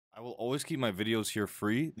I will always keep my videos here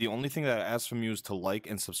free. The only thing that I ask from you is to like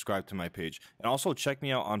and subscribe to my page. And also check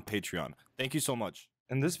me out on Patreon. Thank you so much.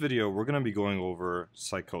 In this video, we're going to be going over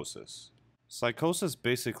psychosis. Psychosis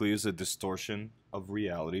basically is a distortion of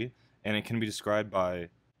reality, and it can be described by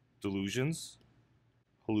delusions,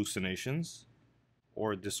 hallucinations,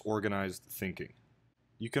 or disorganized thinking.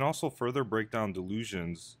 You can also further break down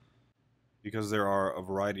delusions because there are a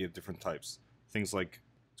variety of different types. Things like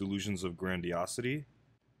delusions of grandiosity.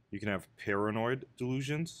 You can have paranoid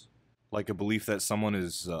delusions, like a belief that someone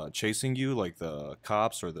is chasing you, like the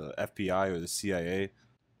cops or the FBI or the CIA.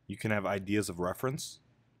 You can have ideas of reference.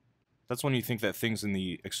 That's when you think that things in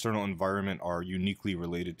the external environment are uniquely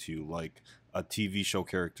related to you, like a TV show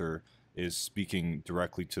character is speaking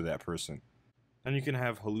directly to that person. And you can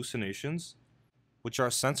have hallucinations, which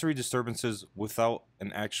are sensory disturbances without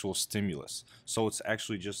an actual stimulus. So it's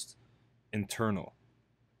actually just internal.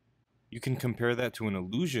 You can compare that to an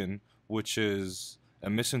illusion, which is a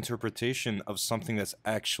misinterpretation of something that's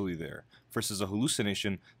actually there. Versus a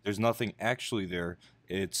hallucination, there's nothing actually there.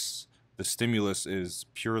 The stimulus is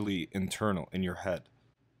purely internal in your head.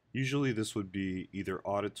 Usually this would be either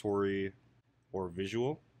auditory or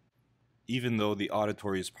visual, even though the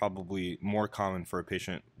auditory is probably more common for a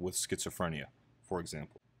patient with schizophrenia, for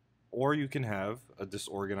example. Or you can have a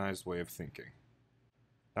disorganized way of thinking.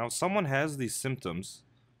 Now, if someone has these symptoms,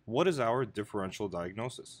 what is our differential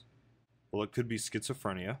diagnosis? Well, it could be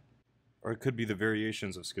schizophrenia, or it could be the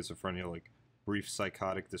variations of schizophrenia like brief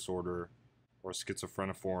psychotic disorder or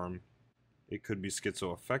schizophreniform. It could be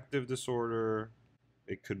schizoaffective disorder.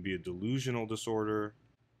 It could be a delusional disorder.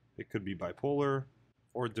 It could be bipolar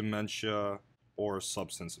or dementia or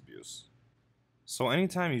substance abuse. So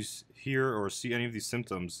anytime you hear or see any of these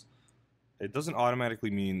symptoms, it doesn't automatically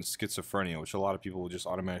mean schizophrenia, which a lot of people will just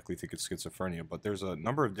automatically think it's schizophrenia, but there's a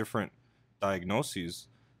number of different diagnoses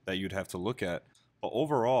that you'd have to look at. But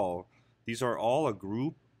overall, these are all a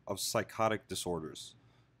group of psychotic disorders.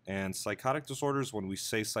 And psychotic disorders, when we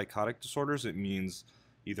say psychotic disorders, it means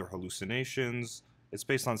either hallucinations. It's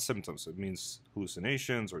based on symptoms. It means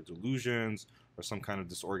hallucinations or delusions or some kind of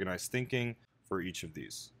disorganized thinking for each of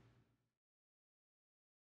these.